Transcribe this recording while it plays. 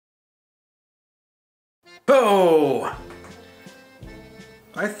Oh!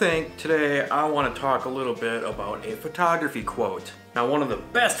 I think today I want to talk a little bit about a photography quote. Now, one of the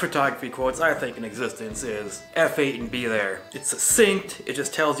best photography quotes I think in existence is F8 and be there. It's succinct, it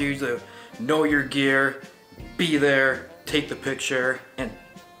just tells you to know your gear, be there, take the picture, and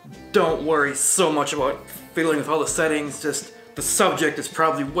don't worry so much about fiddling with all the settings. Just the subject is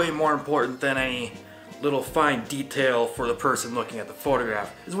probably way more important than any little fine detail for the person looking at the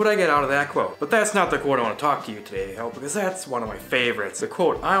photograph, is what I get out of that quote. But that's not the quote I want to talk to you today about, because that's one of my favorites. The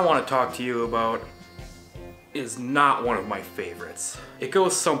quote I want to talk to you about is not one of my favorites. It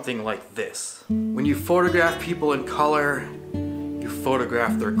goes something like this. When you photograph people in color, you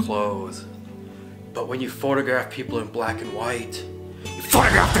photograph their clothes. But when you photograph people in black and white, you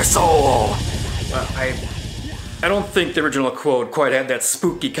photograph their soul! Well, I don't think the original quote quite had that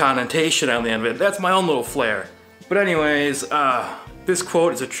spooky connotation on the end of it. That's my own little flair. But anyways, this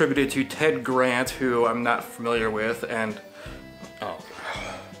quote is attributed to Ted Grant, who I'm not familiar with, and... oh.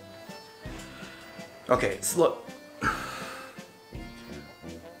 Okay, so look.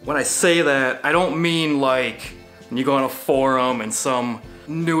 When I say that, I don't mean like when you go on a forum and some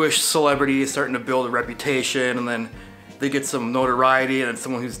newish celebrity is starting to build a reputation and then they get some notoriety, and then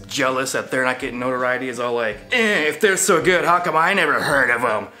someone who's jealous that they're not getting notoriety is all like, if they're so good, how come I never heard of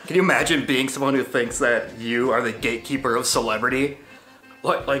them? Can you imagine being someone who thinks that you are the gatekeeper of celebrity?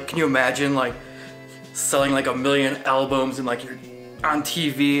 Like, can you imagine like selling like 1 million albums and like you're on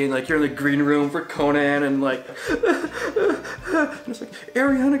TV and like you're in the green room for Conan and like, it's like,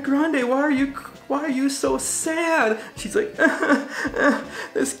 Ariana Grande, why are you so sad? She's like,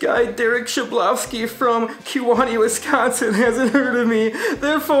 this guy Derek Shablowski from Kewanee, Wisconsin hasn't heard of me,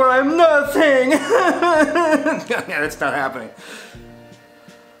 therefore I'm nothing. Yeah, that's not happening.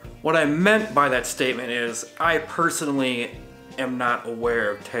 What I meant by that statement is I personally am not aware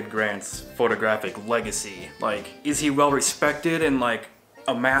of Ted Grant's photographic legacy. Like, is he well respected and like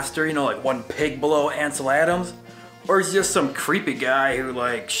a master, you know, like one peg below Ansel Adams? Or is he just some creepy guy who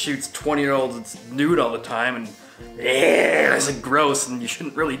like shoots 20-year-olds nude all the time and that's like gross and you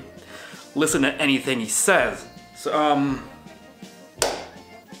shouldn't really listen to anything he says. So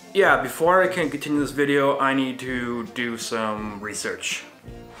yeah, before I can continue this video, I need to do some research.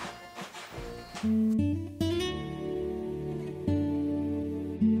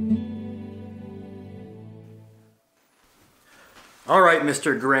 Alright,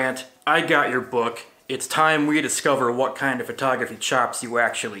 Mr. Grant, I got your book. It's time we discover what kind of photography chops you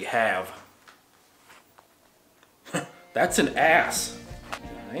actually have. That's an ass.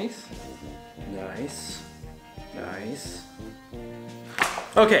 Nice. Nice. Nice.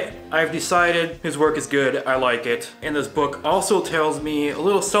 Okay, I've decided his work is good, I like it. And this book also tells me a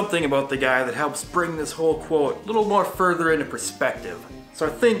little something about the guy that helps bring this whole quote a little more further into perspective. So I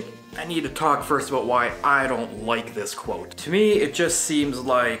think I need to talk first about why I don't like this quote. To me, it just seems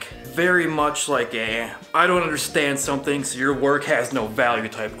like very much like a I don't understand something so your work has no value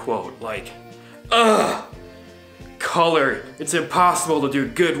type quote. Like, ugh, color, it's impossible to do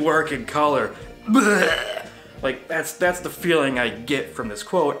good work in color. Blech. Like, that's the feeling I get from this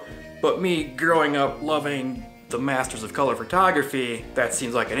quote. But me growing up loving the masters of color photography, that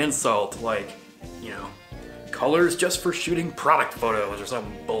seems like an insult. Like, you know, colors just for shooting product photos or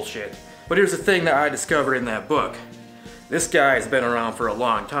some bullshit. But here's the thing that I discovered in that book. This guy's been around for a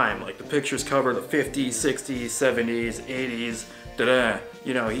long time. Like, the pictures cover the 50s, 60s, 70s, 80s, da-da.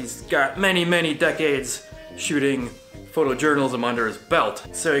 You know, he's got many, many decades shooting photojournalism under his belt.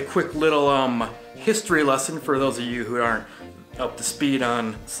 So a quick little history lesson for those of you who aren't up to speed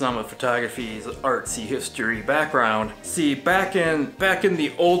on some of photography's artsy history background. See, back in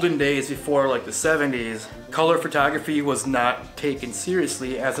the olden days before like the 70s, color photography was not taken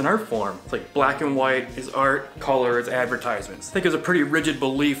seriously as an art form. It's like black and white is art, color is advertisements. I think it was a pretty rigid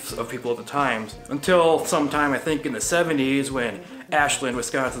belief of people at the times. Until sometime, I think in the 70s, when Ashland,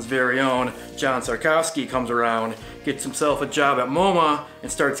 Wisconsin's very own John Sarkowski comes around, gets himself a job at MoMA,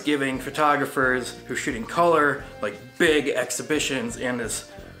 and starts giving photographers who shoot in color like big exhibitions in this,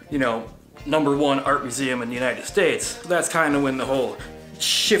 you know, #1 art museum in the United States. So that's kind of when the whole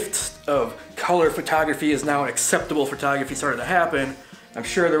shift of color photography is now acceptable photography started to happen. I'm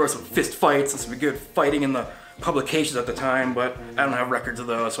sure there were some fist fights and some good fighting in the publications at the time, but I don't have records of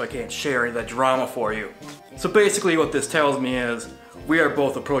those, so I can't share any of that drama for you. So basically what this tells me is we are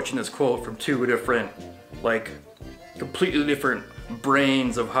both approaching this quote from two different, like, completely different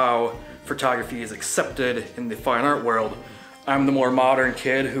brains of how photography is accepted in the fine art world. I'm the more modern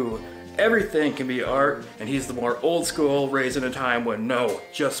kid who everything can be art, and he's the more old school, raised in a time when no,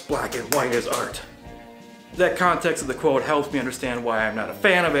 just black and white is art. That context of the quote helps me understand why I'm not a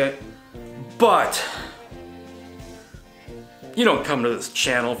fan of it, but You don't come to this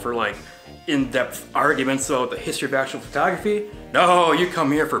channel for like in-depth arguments about the history of actual photography. No, you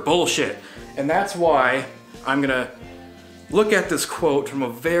come here for bullshit. And that's why I'm gonna look at this quote from a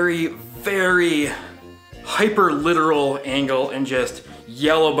very, very hyper-literal angle and just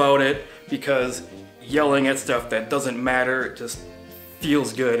yell about it, because yelling at stuff that doesn't matter just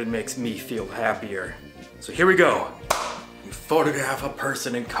feels good and makes me feel happier. So here we go. You photograph a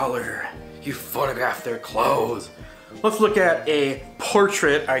person in color. You photograph their clothes. Let's look at a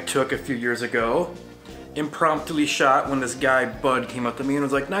portrait I took a few years ago. Impromptu shot when this guy, Bud, came up to me and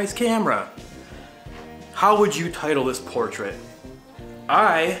was like, nice camera. How would you title this portrait?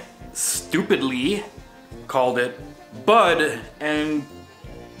 I stupidly called it Bud and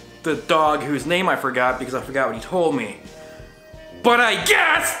the dog whose name I forgot because I forgot what he told me. But I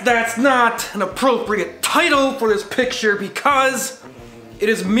guess that's not an appropriate title for this picture because it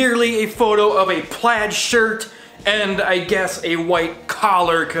is merely a photo of a plaid shirt and I guess a white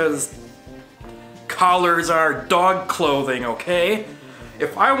collar, because collars are dog clothing, okay?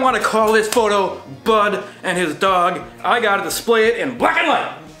 If I want to call this photo Bud and his dog, I gotta display it in black and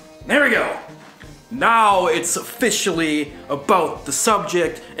white. There we go. Now it's officially about the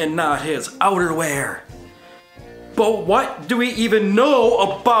subject and not his outerwear. But what do we even know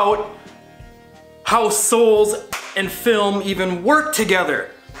about how souls and film even work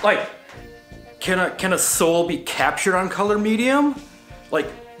together? Like, can a soul be captured on color medium? Like,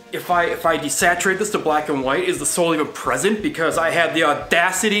 if I desaturate this to black and white, is the soul even present because I had the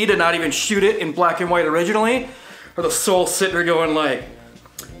audacity to not even shoot it in black and white originally? Or the soul sitting there going like,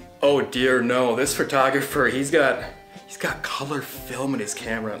 oh dear no, this photographer, he's got color film in his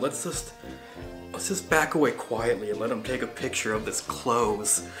camera. Let's just back away quietly and let him take a picture of this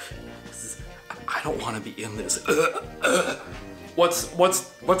clothes. I don't want to be in this. What's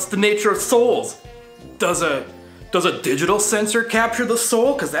the nature of souls? Does a digital sensor capture the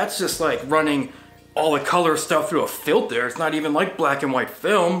soul? Because that's just like running all the color stuff through a filter. It's not even like black and white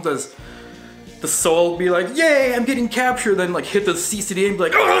film. Does the soul be like, yay, I'm getting captured, then like hit the CCD and be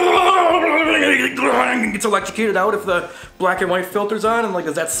like, gets electrocuted out if the black and white filter's on, and like,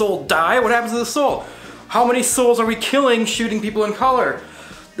 does that soul die? What happens to the soul? How many souls are we killing shooting people in color?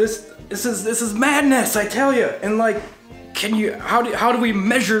 This is madness, I tell you. And like, how do we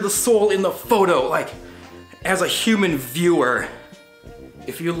measure the soul in the photo? Like, as a human viewer,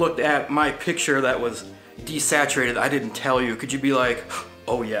 if you looked at my picture that was desaturated, I didn't tell you, could you be like,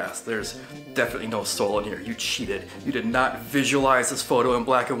 oh yes, there's definitely no soul in here. You cheated. You did not visualize this photo in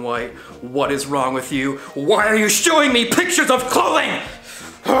black and white. What is wrong with you? Why are you showing me pictures of clothing?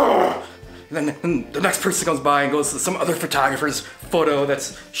 And then the next person comes by and goes to some other photographer's photo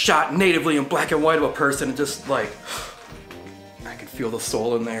that's shot natively in black and white of a person, and just like, I can feel the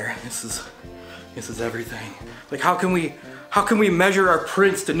soul in there. This is everything. Like, how can we measure our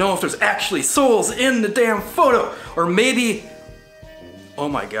prints to know if there's actually souls in the damn photo? Or maybe, oh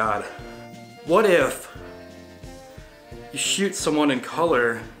my god, what if you shoot someone in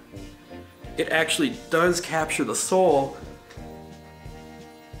color, it actually does capture the soul,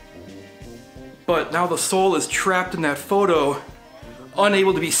 but now the soul is trapped in that photo,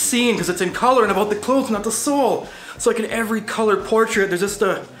 unable to be seen because it's in color and about the clothes, not the soul. So like in every color portrait, there's just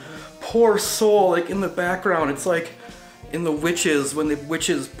a poor soul like in the background. It's like in The Witches, when the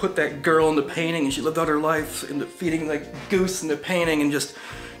witches put that girl in the painting and she lived out her life in the, feeding like goose in the painting and just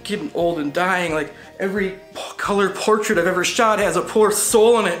getting old and dying. Like every color portrait I've ever shot has a poor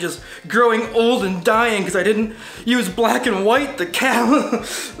soul in it, just growing old and dying because I didn't use black and white to cap.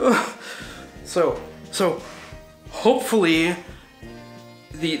 So hopefully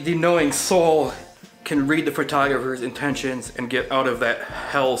the knowing soul can read the photographer's intentions and get out of that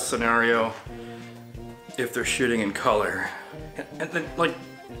hell scenario if they're shooting in color. And then, like,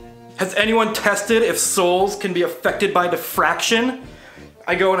 has anyone tested if souls can be affected by diffraction?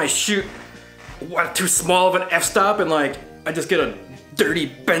 I go and I shoot too small of an f-stop and like I just get a dirty,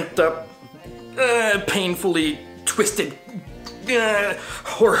 bent up, painfully twisted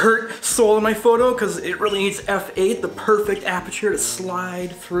or hurt soul in my photo because it really needs f8, the perfect aperture to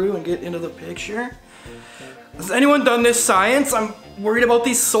slide through and get into the picture. Has anyone done this science? I'm worried about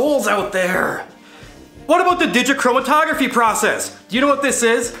these souls out there. What about the digichromatography process? Do you know what this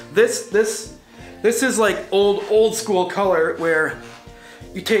is? This is like old school color where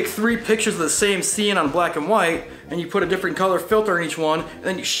you take 3 pictures of the same scene on black and white and you put a different color filter in each one and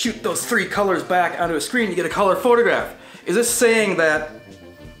then you shoot those 3 colors back onto a screen, you get a color photograph. Is this saying that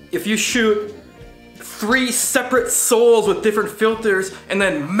if you shoot 3 separate souls with different filters and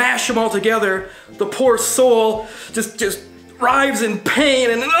then mash them all together, the poor soul just writhes in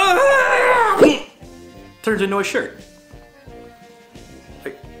pain and turns into a shirt?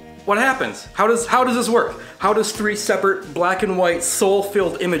 what happens? How does this work? How does 3 separate black and white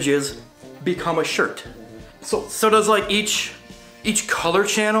soul-filled images become a shirt? So does like each color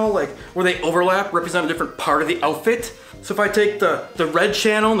channel, like where they overlap, represent a different part of the outfit? So if I take the red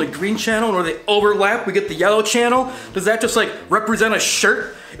channel and the green channel and where they overlap, we get the yellow channel. Does that just like represent a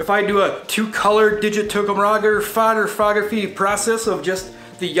shirt? If I do a 2-color digitography process of just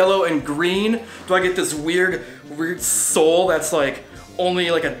the yellow and green, do I get this weird soul that's like only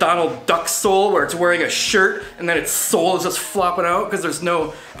like a Donald Duck soul where it's wearing a shirt and then its soul is just flopping out because there's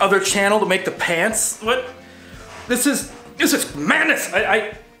no other channel to make the pants? What? This is madness.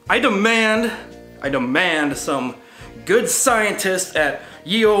 I demand some good scientists at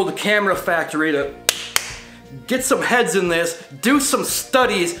Ye Olde Camera Factory to get some heads in this, do some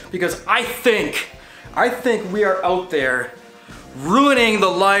studies, because I think we are out there ruining the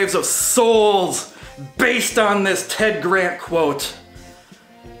lives of souls based on this Ted Grant quote.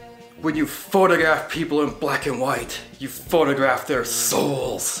 When you photograph people in black and white, you photograph their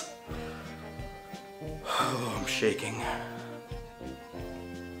souls. Oh, I'm shaking.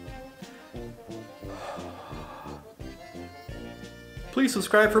 Please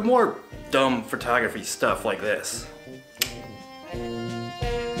subscribe for more dumb photography stuff like this.